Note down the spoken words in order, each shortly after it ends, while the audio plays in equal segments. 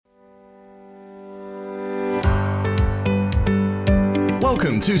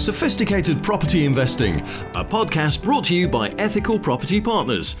Welcome to Sophisticated Property Investing, a podcast brought to you by Ethical Property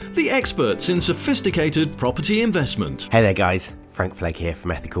Partners, the experts in sophisticated property investment. Hey there guys, Frank Flegg here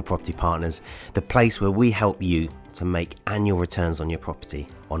from Ethical Property Partners, the place where we help you to make annual returns on your property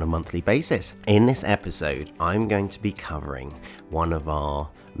on a monthly basis. In this episode, I'm going to be covering one of our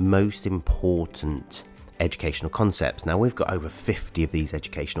most important educational concepts. Now, we've got over 50 of these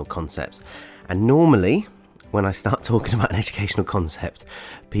educational concepts, and normally when I start talking about an educational concept,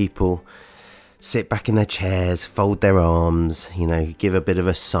 people sit back in their chairs, fold their arms, give a bit of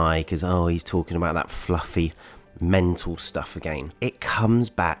a sigh because, he's talking about that fluffy mental stuff again. It comes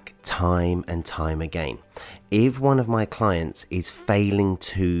back time and time again. If one of my clients is failing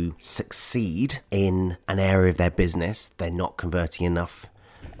to succeed in an area of their business, they're not converting enough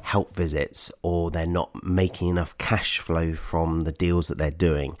help visits, or they're not making enough cash flow from the deals that they're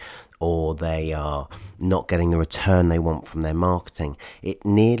doing, or they are not getting the return they want from their marketing, it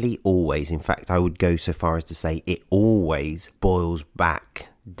nearly always, in fact, I would go so far as to say it always boils back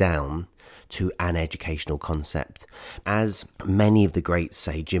down to an educational concept. As many of the greats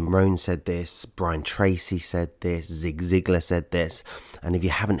say, Jim Rohn said this, Brian Tracy said this, Zig Ziglar said this, and if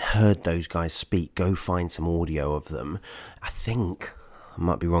you haven't heard those guys speak, go find some audio of them. I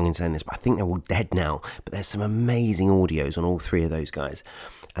might be wrong in saying this, but I think they're all dead now. But there's some amazing audios on all three of those guys.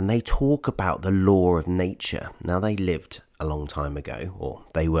 And they talk about the law of nature. Now, they lived a long time ago, or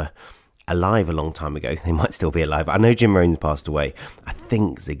they were alive a long time ago. They might still be alive. I know Jim Rohn's passed away. I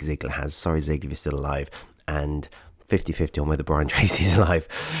think Zig Ziglar has. Sorry, Zig, if you're still alive. And 50-50 on whether Brian Tracy's alive.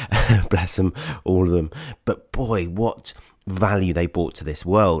 Bless them, all of them. But boy, what value they brought to this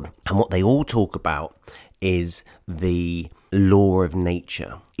world. And what they all talk about is the law of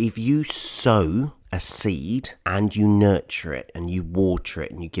nature. If you sow a seed and you nurture it and you water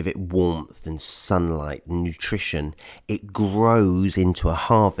it and you give it warmth and sunlight and nutrition, it grows into a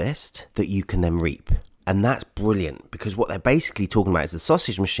harvest that you can then reap. And that's brilliant, because what they're basically talking about is the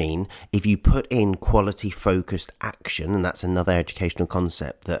sausage machine. If you put in quality focused action, and that's another educational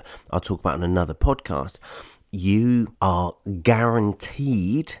concept that I'll talk about in another podcast, you are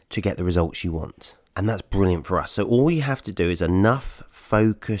guaranteed to get the results you want. And that's brilliant for us. So all you have to do is enough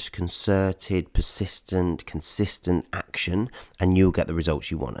focused, concerted, persistent, consistent action, and you'll get the results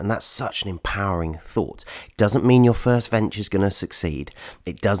you want. And that's such an empowering thought. It doesn't mean your first venture is going to succeed.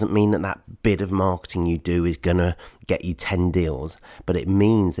 It doesn't mean that bit of marketing you do is going to get you 10 deals. But it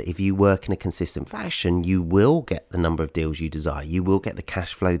means that if you work in a consistent fashion, you will get the number of deals you desire. You will get the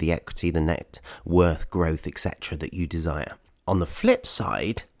cash flow, the equity, the net worth, growth, etc. that you desire. On the flip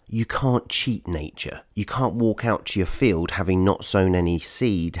side, you can't cheat nature. You can't walk out to your field having not sown any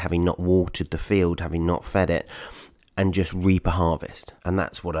seed, having not watered the field, having not fed it, and just reap a harvest. And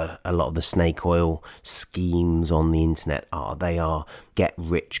that's what a lot of the snake oil schemes on the internet are. They are get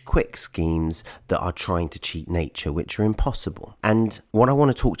rich quick schemes that are trying to cheat nature, which are impossible. And what I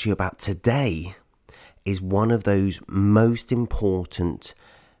want to talk to you about today is one of those most important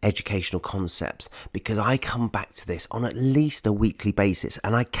educational concepts, because I come back to this on at least a weekly basis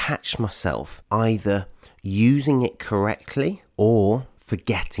and I catch myself either using it correctly or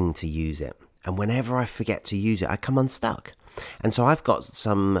forgetting to use it. And whenever I forget to use it, I come unstuck. And so I've got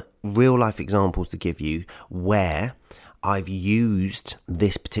some real life examples to give you where I've used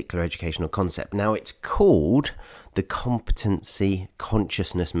this particular educational concept. Now, it's called the Competency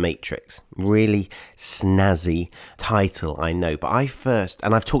Consciousness Matrix. Really snazzy title, I know. But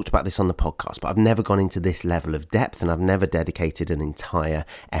and I've talked about this on the podcast, but I've never gone into this level of depth, and I've never dedicated an entire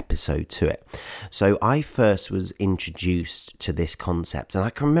episode to it. So I first was introduced to this concept, and I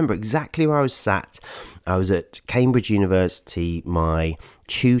can remember exactly where I was sat. I was at Cambridge University. My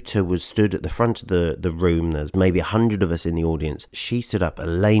tutor was stood at the front of the room. There's maybe 100 of us in the audience. She stood up,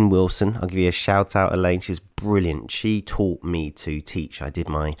 Elaine Wilson. I'll give you a shout out, Elaine. She was brilliant. She taught me to teach. I did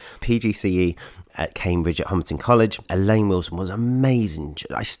my PGCE at Cambridge at Humberton College. Elaine Wilson was amazing.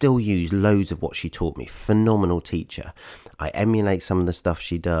 I still use loads of what she taught me. Phenomenal teacher. I emulate some of the stuff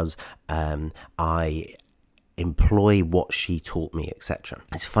she does. I employ what she taught me, etc.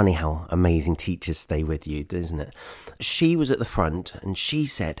 It's funny how amazing teachers stay with you, isn't it? She was at the front and she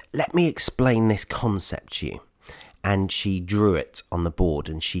said, "Let me explain this concept to you." And she drew it on the board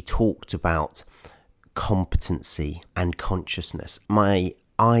and she talked about competency and consciousness. My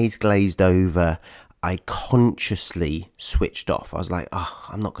eyes glazed over. I consciously switched off. I was like,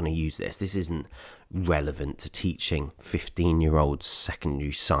 I'm not going to use this. This isn't relevant to teaching 15-year-olds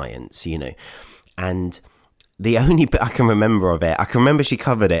secondary science, And the only bit I can remember of it, I can remember she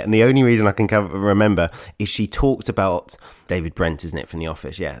covered it, and the only reason I can remember is she talked about David Brent, isn't it, from The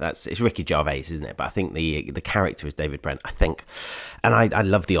Office? Yeah, it's Ricky Gervais, isn't it? But I think the character is David Brent, I think. And I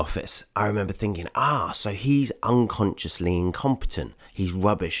love The Office. I remember thinking, so he's unconsciously incompetent. He's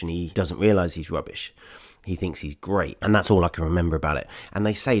rubbish, and he doesn't realise he's rubbish. He thinks he's great. And that's all I can remember about it. And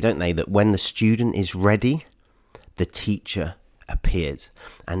they say, don't they, that when the student is ready, the teacher appears.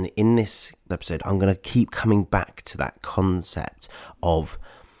 And in this episode, I'm going to keep coming back to that concept of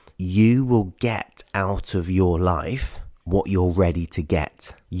you will get out of your life what you're ready to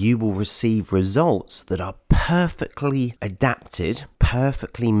get. You will receive results that are perfectly adapted,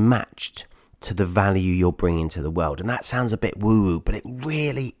 perfectly matched to the value you're bringing to the world. And that sounds a bit woo-woo, but it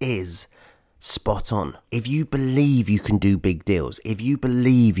really is spot on. If you believe you can do big deals, if you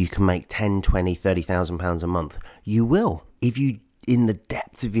believe you can make 10, 20, 30,000 pounds a month, you will. If you, in the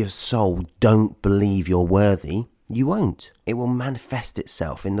depth of your soul, don't believe you're worthy, you won't. It will manifest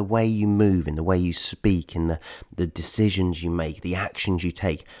itself in the way you move, in the way you speak, in the decisions you make, the actions you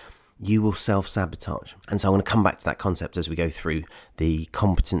take. You will self-sabotage. And so I want to come back to that concept as we go through the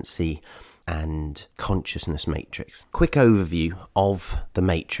competency and consciousness matrix. Quick overview of the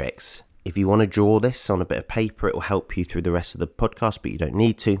matrix. If you want to draw this on a bit of paper, it will help you through the rest of the podcast, but you don't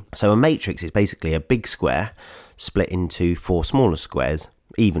need to. So a matrix is basically a big square split into 4 smaller squares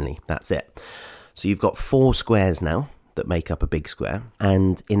evenly. That's it. So you've got 4 squares now that make up a big square.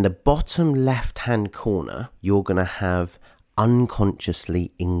 And in the bottom left-hand corner, you're going to have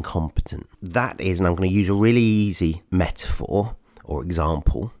unconsciously incompetent. That is, and I'm going to use a really easy metaphor or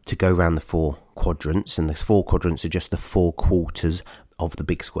example to go around the 4 quadrants. And the 4 quadrants are just the 4 quarters of the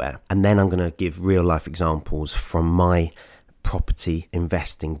big square. And then I'm going to give real life examples from my property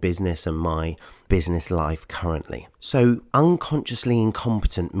investing business and my business life currently. So unconsciously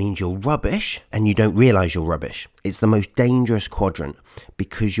incompetent means you're rubbish and you don't realize you're rubbish. It's the most dangerous quadrant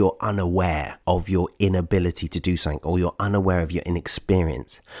because you're unaware of your inability to do something, or you're unaware of your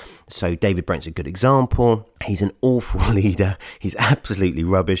inexperience. So David Brent's a good example. He's an awful leader. He's absolutely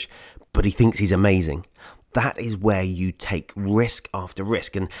rubbish, but he thinks he's amazing. That is where you take risk after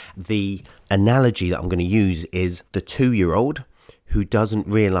risk. And the analogy that I'm going to use is the 2-year-old who doesn't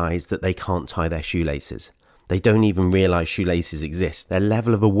realize that they can't tie their shoelaces. They don't even realize shoelaces exist. Their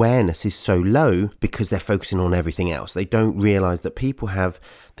level of awareness is so low because they're focusing on everything else. They don't realize that people have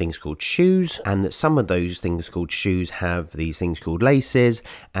things called shoes, and that some of those things called shoes have these things called laces,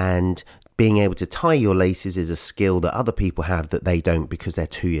 and being able to tie your laces is a skill that other people have that they don't because they're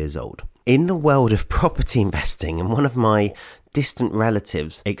 2 years old. In the world of property investing, and one of my distant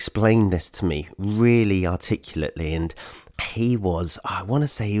relatives explained this to me really articulately, and he was, I want to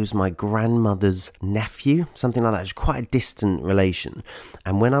say he was my grandmother's nephew, something like that. It was quite a distant relation.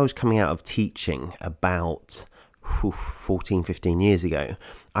 And when I was coming out of teaching about 14, 15 years ago,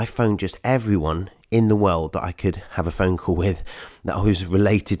 I phoned just everyone in the world that I could have a phone call with that I was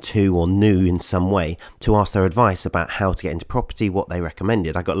related to or knew in some way to ask their advice about how to get into property, what they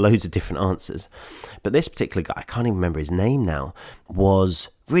recommended. I got loads of different answers. But this particular guy, I can't even remember his name now, was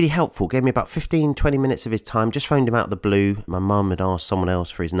really helpful. Gave me about 15, 20 minutes of his time. Just phoned him out of the blue. My mum had asked someone else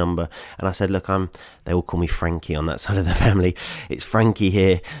for his number. And I said, look, they all call me Frankie on that side of the family. It's Frankie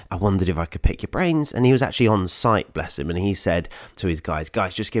here. I wondered if I could pick your brains. And he was actually on site, bless him. And he said to his guys,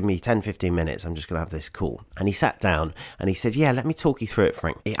 just give me 10, 15 minutes. I'm just going to have this call. And he sat down and he said, yeah, let me talk you through it,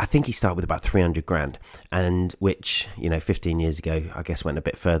 Frank. I think he started with about 300 grand. And which, 15 years ago, I guess went a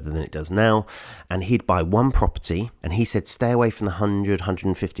bit further than it does now. And he'd buy one property. And he said, stay away from the 100,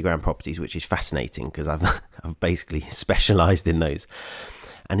 150 grand properties, which is fascinating because I've basically specialized in those.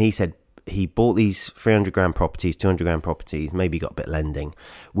 And he said he bought these 300 grand properties, 200 grand properties, maybe got a bit lending,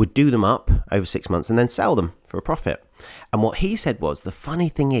 would do them up over 6 months and then sell them for a profit. And what he said was, the funny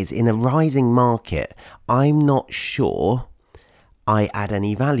thing is, in a rising market, I'm not sure I add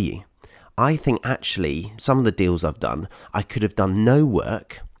any value. I think actually some of the deals I've done, I could have done no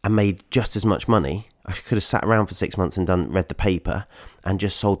work and made just as much money. I could have sat around for 6 months and read the paper and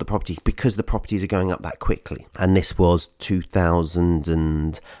just sold the property because the properties are going up that quickly. And this was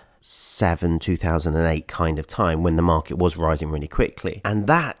 2007, 2008 kind of time when the market was rising really quickly. And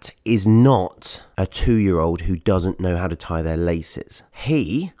that is not a 2-year-old who doesn't know how to tie their laces.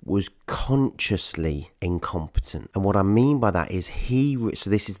 He was consciously incompetent. And what I mean by that is so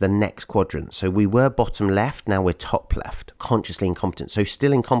this is the next quadrant. So we were bottom left, now we're top left, consciously incompetent. So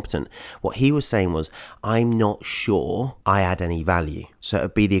still incompetent. What he was saying was, I'm not sure I add any value. So it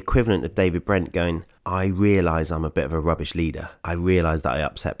would be the equivalent of David Brent going, I realise I'm a bit of a rubbish leader. I realise that I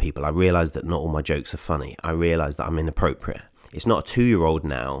upset people. I realise that not all my jokes are funny. I realise that I'm inappropriate. It's not a 2-year-old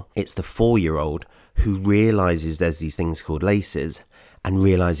now, it's the 4-year-old who realizes there's these things called laces and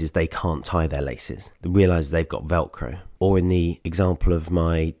realizes they can't tie their laces. They realize they've got Velcro. Or in the example of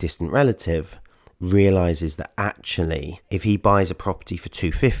my distant relative, realizes that actually if he buys a property for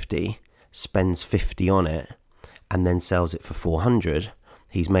 250, spends 50 on it, and then sells it for 400,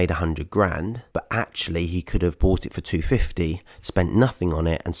 he's made 100 grand, but actually he could have bought it for 250, spent nothing on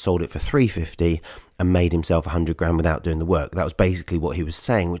it and sold it for 350 and made himself 100 grand without doing the work. That was basically what he was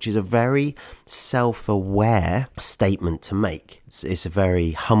saying, which is a very self-aware statement to make. It's a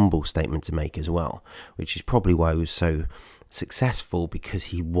very humble statement to make as well, which is probably why he was so successful, because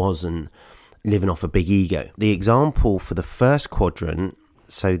he wasn't living off a big ego. The example for the first quadrant,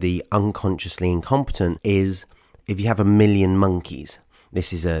 so the unconsciously incompetent, is if you have 1 million monkeys.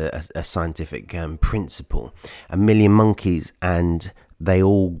 This is a scientific principle. 1 million monkeys, and they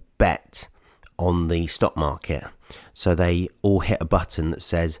all bet on the stock market. So they all hit a button that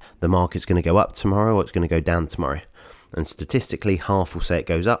says the market's going to go up tomorrow or it's going to go down tomorrow. And statistically, half will say it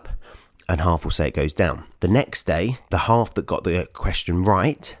goes up and half will say it goes down. The next day, the half that got the question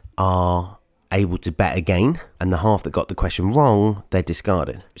right are able to bet again, and the half that got the question wrong, they're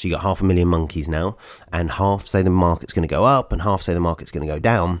discarded. So you got 500,000 monkeys now, and half say the market's going to go up and half say the market's going to go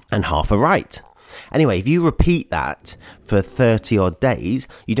down, and half are right. Anyway, if you repeat that for 30 odd days,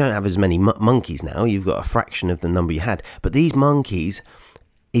 you don't have as many monkeys now. You've got a fraction of the number you had. But these monkeys,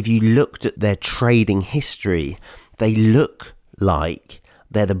 if you looked at their trading history, they look like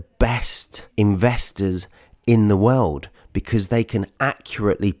they're the best investors in the world, because they can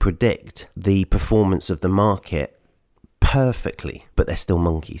accurately predict the performance of the market perfectly, but they're still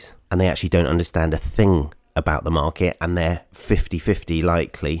monkeys and they actually don't understand a thing about the market, and they're 50-50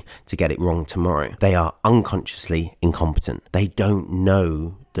 likely to get it wrong tomorrow. They are unconsciously incompetent. They don't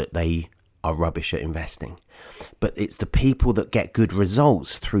know that they are rubbish at investing. But it's the people that get good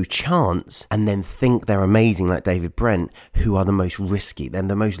results through chance and then think they're amazing, like David Brent, who are the most risky. They're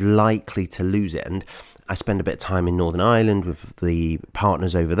the most likely to lose it. And I spend a bit of time in Northern Ireland with the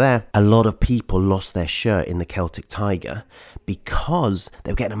partners over there. A lot of people lost their shirt in the Celtic Tiger because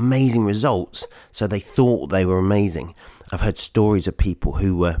they were getting amazing results, so they thought they were amazing. I've heard stories of people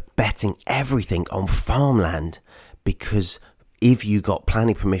who were betting everything on farmland, because if you got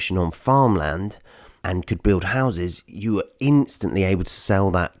planning permission on farmland and could build houses, you were instantly able to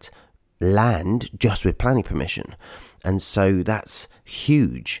sell that land just with planning permission. And so that's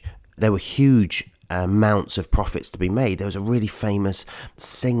huge. There were huge amounts of profits to be made. There was a really famous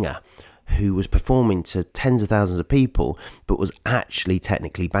singer who was performing to tens of thousands of people, but was actually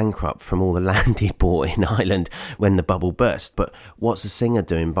technically bankrupt from all the land he bought in Ireland when the bubble burst. But what's the singer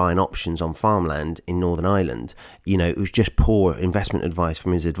doing buying options on farmland in Northern Ireland? You know, it was just poor investment advice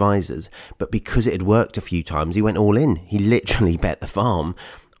from his advisors. But because it had worked a few times, he went all in. He literally bet the farm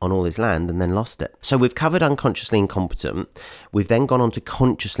on all his land and then lost it. So we've covered unconsciously incompetent. We've then gone on to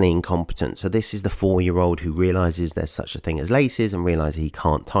consciously incompetent. So this is the 4-year-old who realizes there's such a thing as laces and realizes he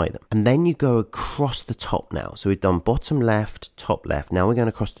can't tie them. And then you go across the top now. So we've done bottom left, top left. Now we're going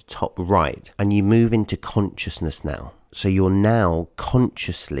across the top right, and you move into consciousness now. So you're now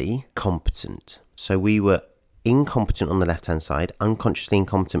consciously competent. So we were incompetent on the left-hand side, unconsciously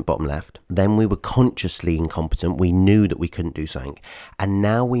incompetent bottom left. Then we were consciously incompetent. We knew that we couldn't do something. And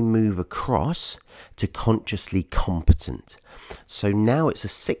now we move across to consciously competent. So now it's a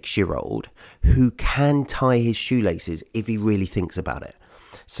 6-year-old who can tie his shoelaces if he really thinks about it.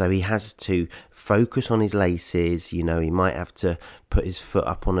 So he has to focus on his laces. You know, he might have to put his foot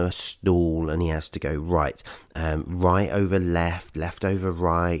up on a stool and he has to go right over left, left over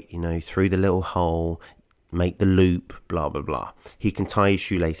right, you know, through the little hole, make the loop, blah, blah, blah. He can tie his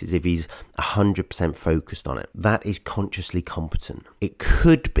shoelaces if he's 100% focused on it. That is consciously competent. It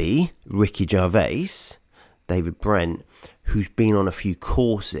could be Ricky Gervais, David Brent, who's been on a few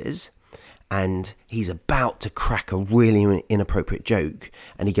courses and he's about to crack a really inappropriate joke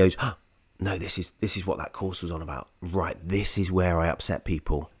and he goes, oh, no, this is what that course was on about. Right, this is where I upset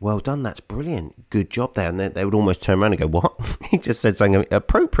people. Well done, that's brilliant. Good job there. And they would almost turn around and go, what? He just said something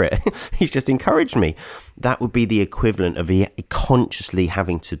appropriate. He's just encouraged me. That would be the equivalent of consciously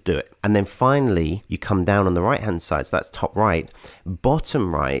having to do it. And then finally, you come down on the right-hand side, so that's top right.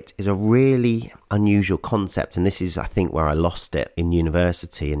 Bottom right is a really unusual concept. And this is, I think, where I lost it in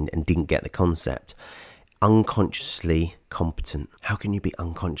university and didn't get the concept. Unconsciously competent. How can you be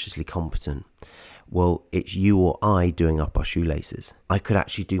unconsciously competent? Well, it's you or I doing up our shoelaces. I could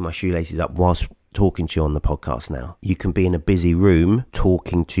actually do my shoelaces up whilst talking to you on the podcast now. You can be in a busy room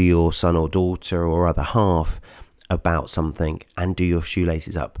talking to your son or daughter or other half, about something and do your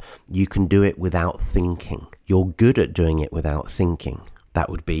shoelaces up. You can do it without thinking. You're good at doing it without thinking. That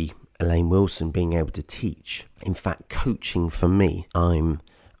would be Elaine Wilson being able to teach. In fact, coaching for me, I'm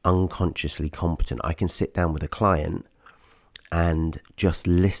unconsciously competent. I can sit down with a client and just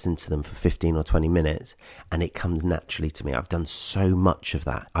listen to them for 15 or 20 minutes and it comes naturally to me. I've done so much of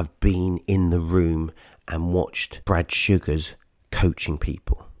that. I've been in the room and watched Brad Sugars coaching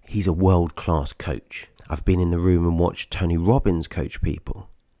people. He's a world-class coach. I've been in the room and watched Tony Robbins coach people.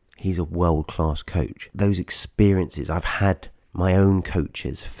 He's a world-class coach. Those experiences, I've had my own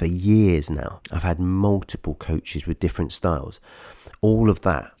coaches for years now. I've had multiple coaches with different styles. All of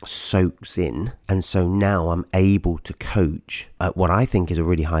that soaks in, and so now I'm able to coach at what I think is a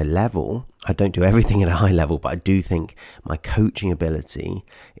really high level. I don't do everything at a high level, but I do think my coaching ability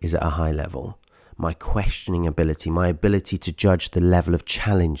is at a high level. My questioning ability, my ability to judge the level of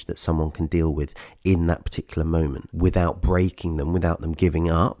challenge that someone can deal with in that particular moment without breaking them, without them giving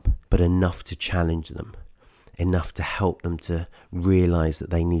up, but enough to challenge them. Enough to help them to realize that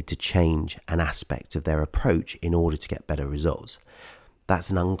they need to change an aspect of their approach in order to get better results. That's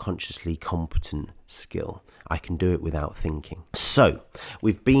an unconsciously competent skill. I can do it without thinking. So,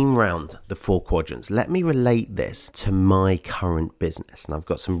 we've been round the 4 quadrants. Let me relate this to my current business. And I've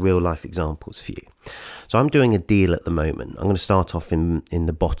got some real life examples for you. So I'm doing a deal at the moment. I'm going to start off in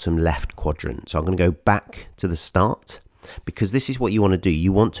the bottom left quadrant. So I'm going to go back to the start because this is what you want to do.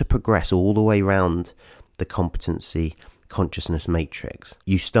 You want to progress all the way around the competency consciousness matrix.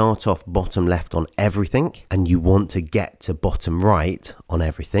 You start off bottom left on everything and you want to get to bottom right on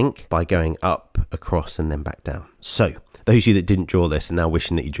everything by going up, across and then back down. So those of you that didn't draw this are now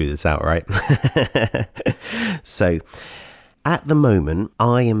wishing that you drew this out, right? So at the moment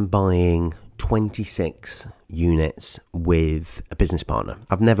I am buying 26 units with a business partner.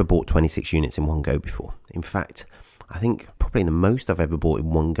 I've never bought 26 units in one go before. In fact, I think probably the most I've ever bought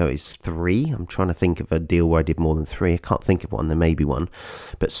in one go is 3. I'm trying to think of a deal where I did more than 3. I can't think of one. There may be one,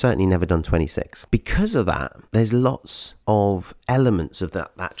 but certainly never done 26. Because of that, there's lots of elements of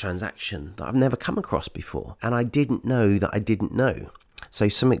that transaction that I've never come across before. And I didn't know that I didn't know. So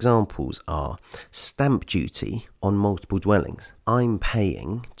some examples are stamp duty on multiple dwellings. I'm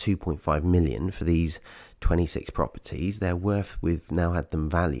paying 2.5 million for these 26 properties. Their worth, we've now had them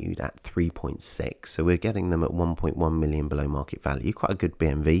valued at 3.6, so we're getting them at 1.1 million below market value. Quite a good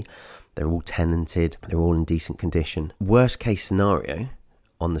BMV. They're all tenanted, they're all in decent condition. Worst case scenario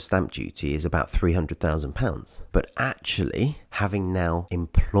on the stamp duty is about £300,000, but actually having now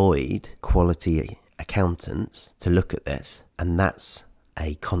employed quality accountants to look at this, and that's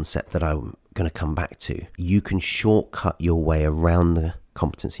a concept that I'm going to come back to. You can shortcut your way around the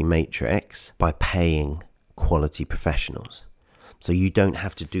competency matrix by paying quality professionals. So you don't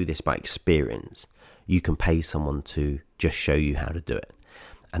have to do this by experience. You can pay someone to just show you how to do it.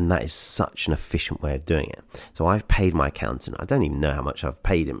 And that is such an efficient way of doing it. So I've paid my accountant. I don't even know how much I've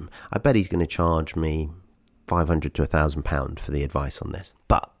paid him. I bet he's going to charge me £500 to £1,000 for the advice on this.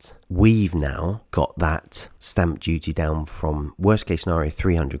 But we've now got that stamp duty down from worst case scenario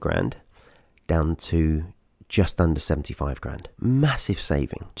 300 grand down to just under 75 grand. Massive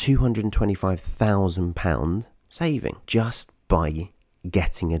saving. £225,000 saving just by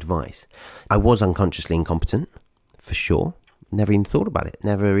getting advice. I was unconsciously incompetent, for sure. Never even thought about it.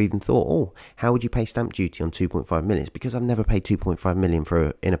 Never even thought, how would you pay stamp duty on 2.5 million? It's because I've never paid 2.5 million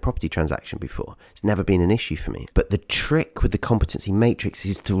in a property transaction before. It's never been an issue for me. But the trick with the competency matrix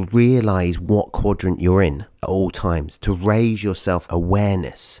is to realize what quadrant you're in at all times, to raise your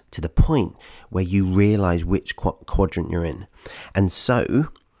self-awareness to the point where you realize which quadrant you're in. And so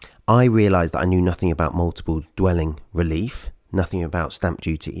I realized that I knew nothing about multiple dwelling relief, nothing about stamp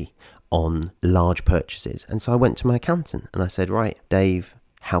duty on large purchases. And so I went to my accountant and I said, right, Dave,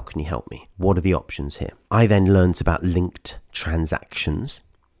 how can you help me? What are the options here? I then learned about linked transactions,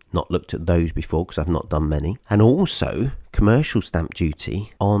 not looked at those before because I've not done many, and also commercial stamp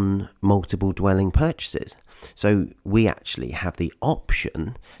duty on multiple dwelling purchases. So we actually have the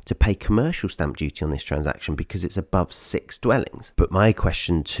option to pay commercial stamp duty on this transaction because it's above 6 dwellings. But my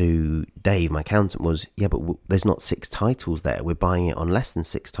question to Dave, my accountant, was, but there's not 6 titles there. We're buying it on less than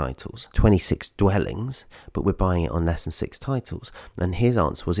 6 titles. 26 dwellings, but we're buying it on less than 6 titles. And his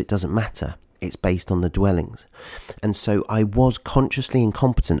answer was, it doesn't matter. It's based on the dwellings. And so I was consciously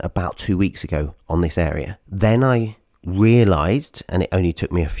incompetent about 2 weeks ago on this area. Then I realized, and it only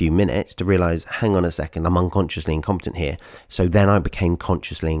took me a few minutes to realize, hang on a second, I'm unconsciously incompetent here. So then I became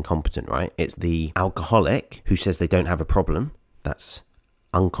consciously incompetent, right? It's the alcoholic who says they don't have a problem. That's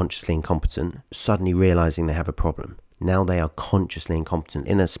unconsciously incompetent, suddenly realizing they have a problem. Now they are consciously incompetent.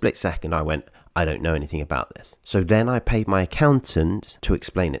 In a split second, I went, I don't know anything about this. So then I paid my accountant to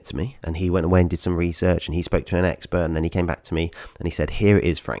explain it to me, and he went away and did some research, and he spoke to an expert, and then he came back to me and he said, here it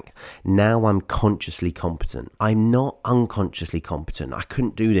is, Frank. Now I'm consciously competent. I'm not unconsciously competent. I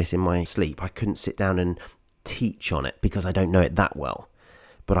couldn't do this in my sleep. I couldn't sit down and teach on it because I don't know it that well.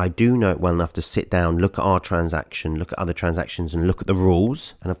 But I do know it well enough to sit down, look at our transaction, look at other transactions and look at the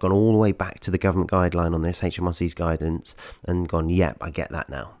rules. And I've gone all the way back to the government guideline on this, HMRC's guidance, and gone, yep, I get that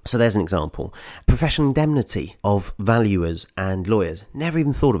now. So there's an example. Professional indemnity of valuers and lawyers. Never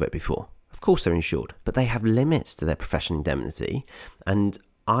even thought of it before. Of course they're insured, but they have limits to their professional indemnity. And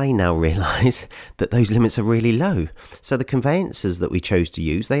I now realise that those limits are really low. So the conveyancers that we chose to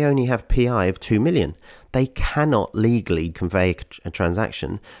use, they only have PI of 2 million. They cannot legally convey a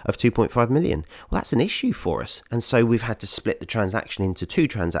transaction of 2.5 million. Well, that's an issue for us. And so we've had to split the transaction into 2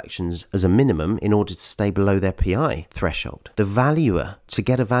 transactions as a minimum in order to stay below their PI threshold. The valuer, to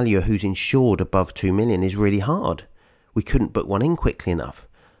get a valuer who's insured above 2 million is really hard. We couldn't book one in quickly enough.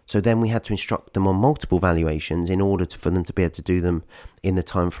 So then we had to instruct them on multiple valuations in order for them to be able to do them in the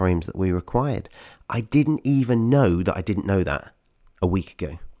time frames that we required. I didn't even know that I didn't know that a week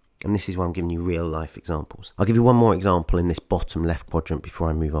ago. And this is why I'm giving you real life examples. I'll give you one more example in this bottom left quadrant before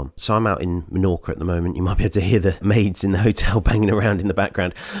I move on. So I'm out in Menorca at the moment. You might be able to hear the maids in the hotel banging around in the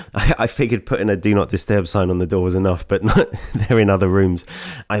background. I figured putting a do not disturb sign on the door was enough, but they're in other rooms.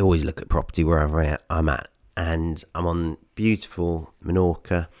 I always look at property wherever I'm at. And I'm on beautiful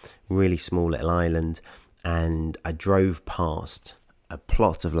Menorca, really small little island. And I drove past a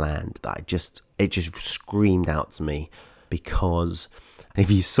plot of land that it just screamed out to me because... if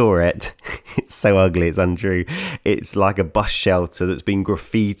you saw it, it's so ugly, it's untrue. It's like a bus shelter that's been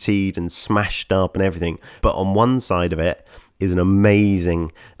graffitied and smashed up and everything. But on one side of it is an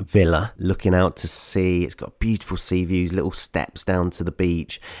amazing villa looking out to sea. It's got beautiful sea views, little steps down to the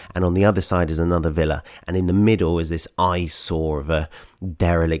beach. And on the other side is another villa. And in the middle is this eyesore of a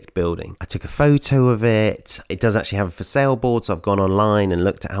derelict building. I took a photo of it. It does actually have a for sale board, so I've gone online and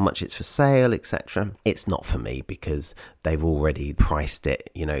looked at how much it's for sale, etc. It's not for me because they've already priced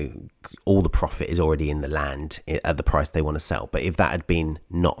it. You know, all the profit is already in the land at the price they want to sell. But if that had been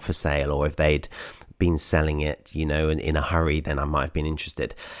not for sale, or if they'd been selling it, you know, in a hurry, then I might have been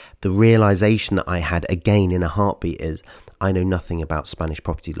interested. The realization that I had again in a heartbeat is I know nothing about Spanish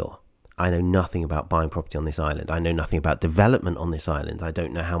property law. I know nothing about buying property on this island. I know nothing about development on this island. I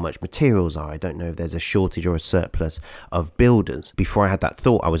don't know how much materials are. I don't know if there's a shortage or a surplus of builders. Before I had that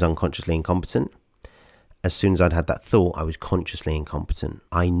thought, I was unconsciously incompetent. As soon as I'd had that thought, I was consciously incompetent.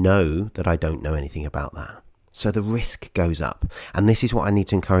 I know that I don't know anything about that. So the risk goes up. And this is what I need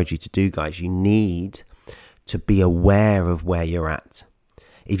to encourage you to do, guys. You need to be aware of where you're at.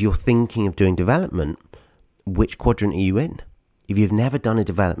 If you're thinking of doing development, which quadrant are you in? If you've never done a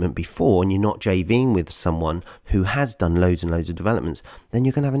development before and you're not JVing with someone who has done loads and loads of developments, then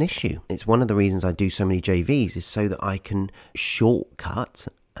you're going to have an issue. It's one of the reasons I do so many JVs is so that I can shortcut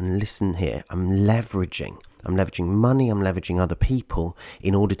and listen here. I'm leveraging money, I'm leveraging other people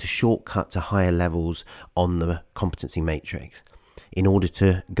in order to shortcut to higher levels on the competency matrix, in order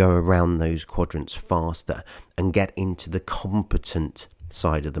to go around those quadrants faster and get into the competent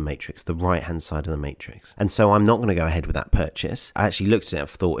side of the matrix, the right hand side of the matrix. And so I'm not going to go ahead with that purchase. I actually looked at it and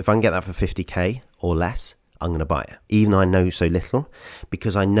thought, if I can get that for 50k or less, I'm going to buy it, even though I know so little,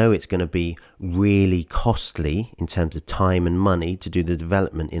 because I know it's going to be really costly in terms of time and money to do the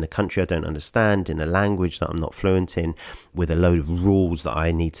development in a country I don't understand, in a language that I'm not fluent in, with a load of rules that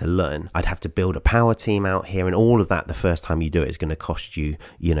I need to learn. I'd have to build a power team out here, and all of that the first time you do it is going to cost you,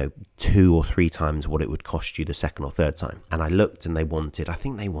 2 or 3 times what it would cost you the second or third time. And I looked and I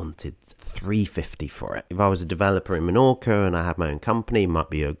think they wanted 350 for it. If I was a developer in Menorca and I had my own company, it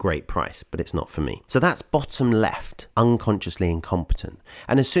might be a great price, but it's not for me. So that's bottom left, unconsciously incompetent.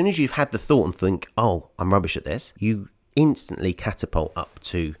 And as soon as you've had the thought and think, oh, I'm rubbish at this, you instantly catapult up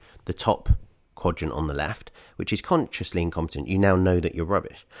to the top quadrant on the left, which is consciously incompetent. You now know that you're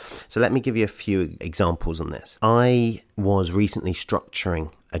rubbish. So let me give you a few examples on this. I was recently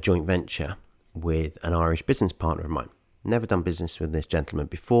structuring a joint venture with an Irish business partner of mine. Never done business with this gentleman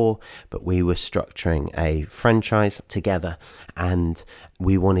before, but we were structuring a franchise together and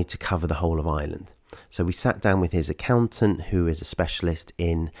we wanted to cover the whole of Ireland. So we sat down with his accountant, who is a specialist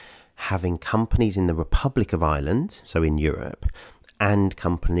in having companies in the Republic of Ireland, so in Europe, and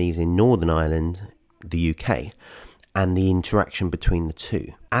companies in Northern Ireland, the UK, and the interaction between the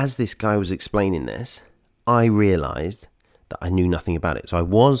two. As this guy was explaining this, I realised that I knew nothing about it. So I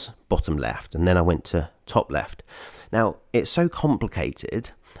was bottom left and then I went to top left. Now, it's so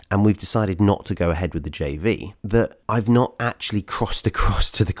complicated, and we've decided not to go ahead with the JV, that I've not actually crossed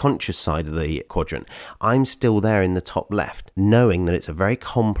across to the conscious side of the quadrant. I'm still there in the top left, knowing that it's a very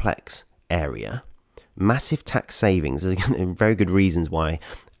complex area, massive tax savings, very good reasons why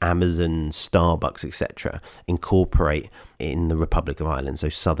Amazon, Starbucks, etc. incorporate in the Republic of Ireland, so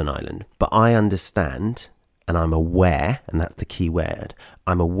Southern Ireland. But I understand, and I'm aware, and that's the key word,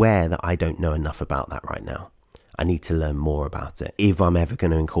 I'm aware that I don't know enough about that right now. I need to learn more about it if I'm ever going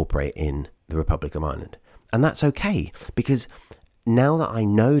to incorporate in the Republic of Ireland. And that's okay, because now that I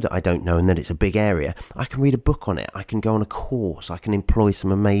know that I don't know and that it's a big area, I can read a book on it. I can go on a course. I can employ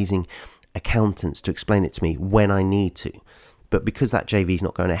some amazing accountants to explain it to me when I need to. But because that JV is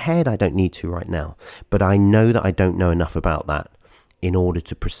not going ahead, I don't need to right now. But I know that I don't know enough about that in order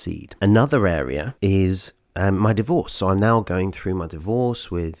to proceed. Another area is my divorce. So I'm now going through my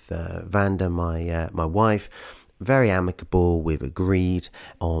divorce with Vanda, my wife. Very amicable. We've agreed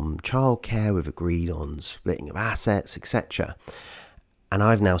on childcare. We've agreed on splitting of assets, etc. And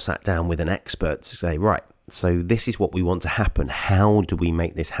I've now sat down with an expert to say, right, so this is what we want to happen. How do we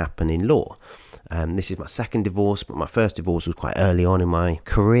make this happen in law? This is my second divorce, but my first divorce was quite early on in my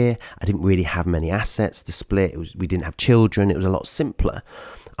career. I didn't really have many assets to split. We didn't have children. It was a lot simpler.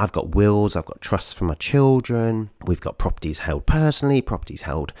 I've got wills. I've got trusts for my children. We've got properties held personally, properties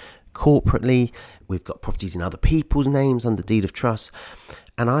held corporately. We've got properties in other people's names under deed of trust.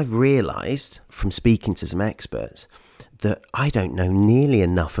 And I've realised from speaking to some experts that I don't know nearly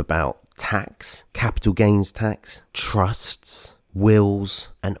enough about tax, capital gains tax, trusts, wills,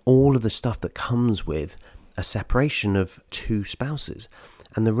 and all of the stuff that comes with a separation of two spouses.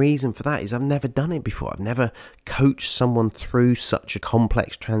 And the reason for that is I've never done it before. I've never coached someone through such a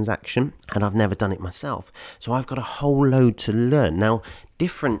complex transaction, and I've never done it myself. So I've got a whole load to learn. Now,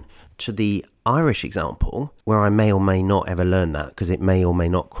 different to the Irish example, where I may or may not ever learn that because it may or may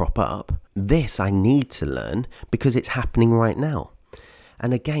not crop up, this I need to learn because it's happening right now.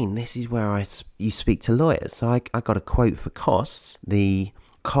 And again, this is where you speak to lawyers. So I got a quote for costs. The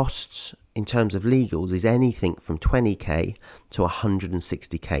costs in terms of legals is anything from 20k to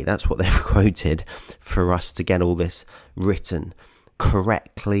 160k. That's what they've quoted for us to get all this written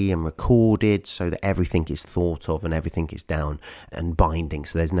correctly and recorded so that everything is thought of and everything is down and binding,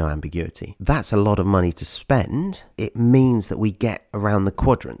 so there's no ambiguity. That's a lot of money to spend. It means that we get around the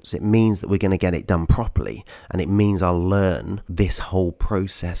quadrants. It means that we're going to get it done properly, and it means I'll learn this whole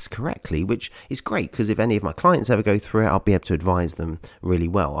process correctly, which is great because if any of my clients ever go through it, I'll be able to advise them really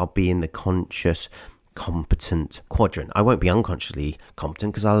well. I'll be in the conscious, competent quadrant. I won't be unconsciously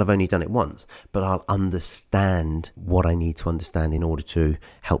competent because I'll have only done it once, but I'll understand what I need to understand in order to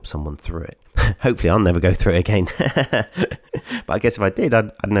help someone through it. Hopefully I'll never go through it again. But I guess if I did,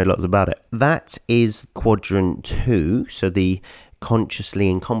 I'd know lots about it. That is quadrant 2. So the consciously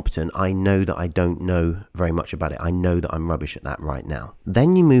incompetent, I know that I don't know very much about it. I know that I'm rubbish at that right now.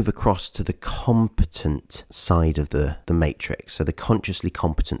 Then you move across to the competent side of the matrix. So the consciously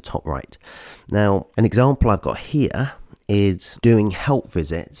competent top right. Now, an example I've got here is doing help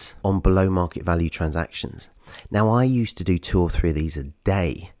visits on below market value transactions. Now, I used to do 2 or 3 of these a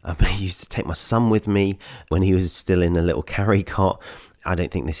day. I used to take my son with me when he was still in a little carry cot. I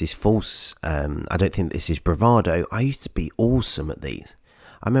don't think this is false. I don't think this is bravado. I used to be awesome at these.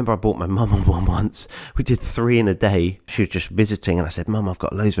 I remember I brought my mum on one once. We did 3 in a day. She was just visiting and I said, Mum, I've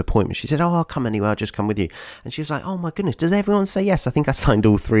got loads of appointments. She said, oh, I'll come anyway. I'll just come with you. And she was like, oh my goodness, does everyone say yes? I think I signed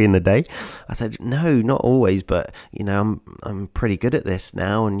all 3 in the day. I said, no, not always, but I'm pretty good at this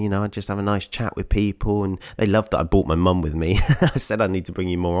now. And I just have a nice chat with people and they love that I brought my mum with me. I said, I need to bring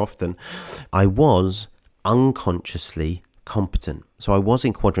you more often. I was unconsciously competent. So I was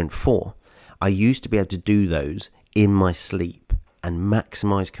in quadrant 4. I used to be able to do those in my sleep and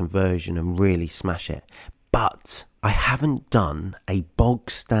maximize conversion and really smash it. But I haven't done a bog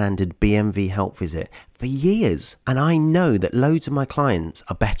standard BMV help visit for years. And I know that loads of my clients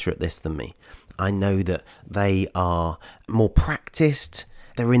are better at this than me. I know that they are more practiced.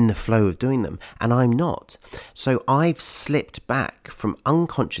 They're in the flow of doing them. And I'm not. So I've slipped back from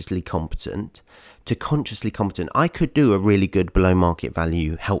unconsciously competent to consciously competent. I could do a really good below market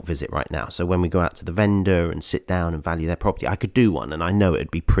value help visit right now. So when we go out to the vendor and sit down and value their property, I could do one and I know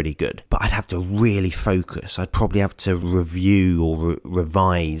it'd be pretty good. But I'd have to really focus. I'd probably have to review or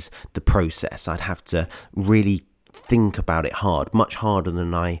revise the process. I'd have to really think about it hard, much harder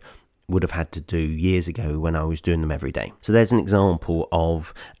than I would have had to do years ago when I was doing them every day. So there's an example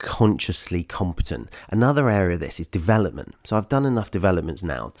of consciously competent. Another area of this is development. So I've done enough developments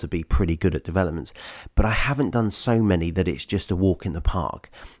now to be pretty good at developments, but I haven't done so many that it's just a walk in the park.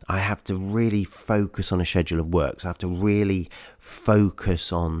 I have to really focus on a schedule of work. So I have to really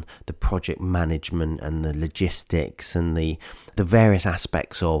focus on the project management and the logistics and the various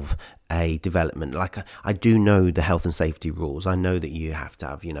aspects of a development. Like I do know the health and safety rules. I know that you have to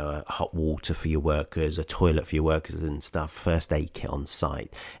have, a hot water for your workers, a toilet for your workers and stuff, first aid kit on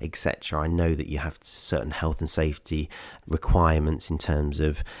site, etc. I know that you have certain health and safety requirements in terms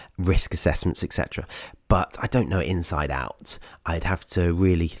of risk assessments, etc. But I don't know it inside out. I'd have to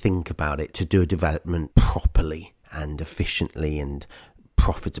really think about it to do a development properly and efficiently and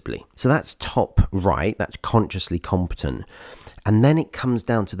profitably. So that's top right, that's consciously competent. And then it comes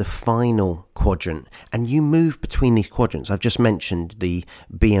down to the final quadrant, and you move between these quadrants. I've just mentioned the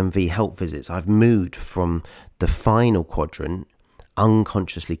BMV help visits. I've moved from the final quadrant,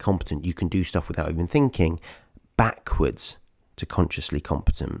 unconsciously competent, you can do stuff without even thinking, backwards to consciously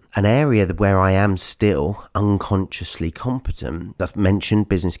competent. An area where I am still unconsciously competent, I've mentioned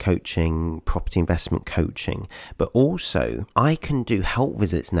business coaching, property investment coaching, but also I can do help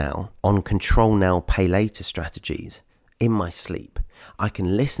visits now on control now, pay later strategies in my sleep. I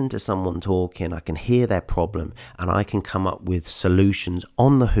can listen to someone talking, I can hear their problem, and I can come up with solutions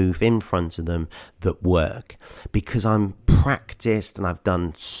on the hoof in front of them that work, because I'm practiced and I've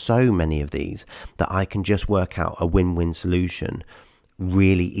done so many of these that I can just work out a win-win solution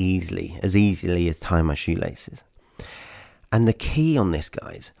really easily as tying my shoelaces. And the key on this,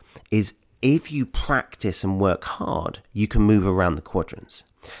 guys, is if you practice and work hard, you can move around the quadrants.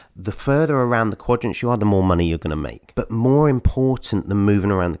 The further around the quadrants you are, the more money you're going to make. But more important than moving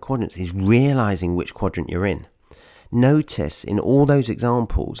around the quadrants is realizing which quadrant you're in. Notice in all those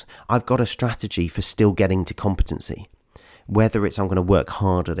examples, I've got a strategy for still getting to competency. Whether it's I'm going to work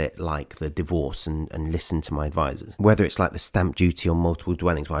hard at it like the divorce and listen to my advisors. Whether it's like the stamp duty on multiple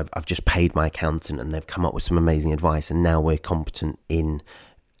dwellings where I've just paid my accountant and they've come up with some amazing advice and now we're competent in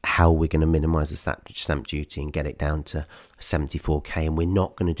how we're going to minimize the stamp duty and get it down to 74k, and we're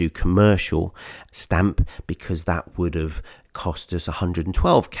not going to do commercial stamp because that would have cost us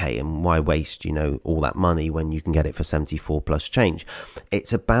 112k, and why waste all that money when you can get it for 74 plus change.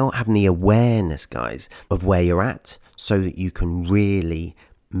 It's about having the awareness, guys, of where you're at so that you can really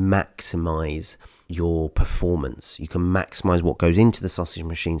maximize your performance. You can maximize what goes into the sausage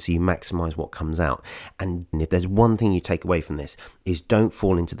machine so you maximize what comes out. And if there's one thing you take away from this is don't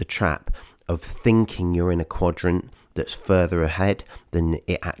fall into the trap of thinking you're in a quadrant that's further ahead than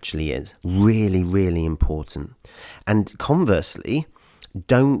it actually is. Really, really important. And conversely,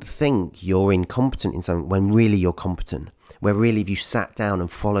 don't think you're incompetent in something when really you're competent. Where really if you sat down and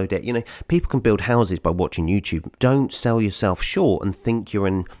followed it, people can build houses by watching YouTube. Don't sell yourself short and think you're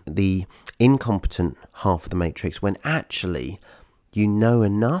in the incompetent half of the matrix when actually you know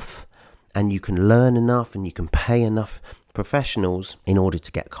enough and you can learn enough and you can pay enough professionals in order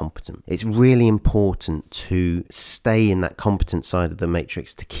to get competent. It's really important to stay in that competent side of the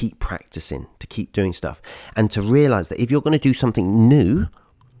matrix, to keep practicing, to keep doing stuff, and to realize that if you're going to do something new,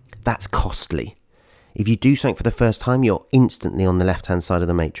 that's costly. If you do something for the first time, you're instantly on the left-hand side of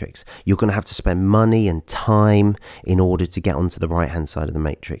the matrix. You're going to have to spend money and time in order to get onto the right-hand side of the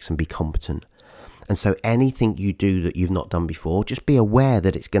matrix and be competent. And so anything you do that you've not done before, just be aware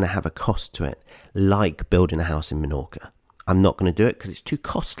that it's going to have a cost to it, like building a house in Menorca. I'm not going to do it because it's too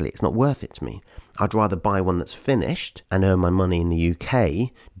costly. It's not worth it to me. I'd rather buy one that's finished and earn my money in the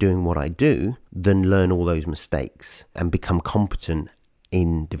UK doing what I do than learn all those mistakes and become competent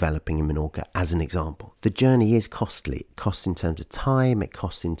in developing in Menorca, as an example. The journey is costly. It costs in terms of time, it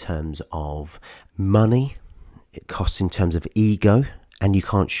costs in terms of money, it costs in terms of ego, and you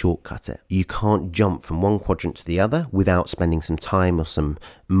can't shortcut it. You can't jump from one quadrant to the other without spending some time or some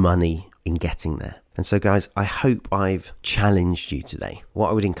money in getting there. And so guys, I hope I've challenged you today. What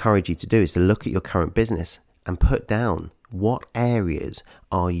I would encourage you to do is to look at your current business and put down what areas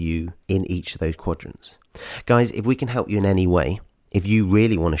are you in each of those quadrants. Guys, if we can help you in any way, if you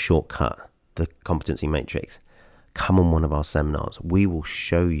really want to shortcut the competency matrix, come on one of our seminars. We will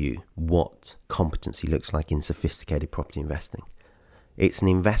show you what competency looks like in sophisticated property investing. It's an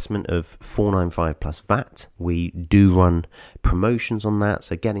investment of $495 plus VAT. We do run promotions on that,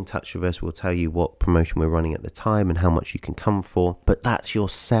 so get in touch with us. We'll tell you what promotion we're running at the time and how much you can come for. But that's your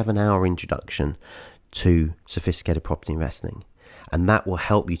 7-hour introduction to sophisticated property investing. And that will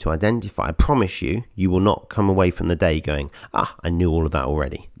help you to identify. I promise you, you will not come away from the day going, I knew all of that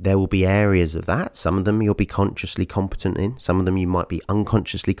already. There will be areas of that. Some of them you'll be consciously competent in. Some of them you might be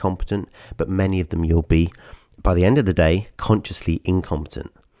unconsciously competent, but many of them you'll be, by the end of the day, consciously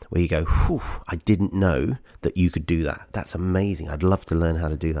incompetent. Where you go, whew, I didn't know that you could do that. That's amazing. I'd love to learn how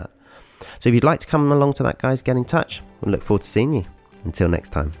to do that. So if you'd like to come along to that, guys, get in touch. We'll look forward to seeing you. Until next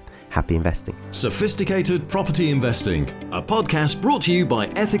time, happy investing. Sophisticated Property Investing, a podcast brought to you by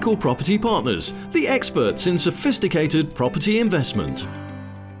Ethical Property Partners, the experts in sophisticated property investment.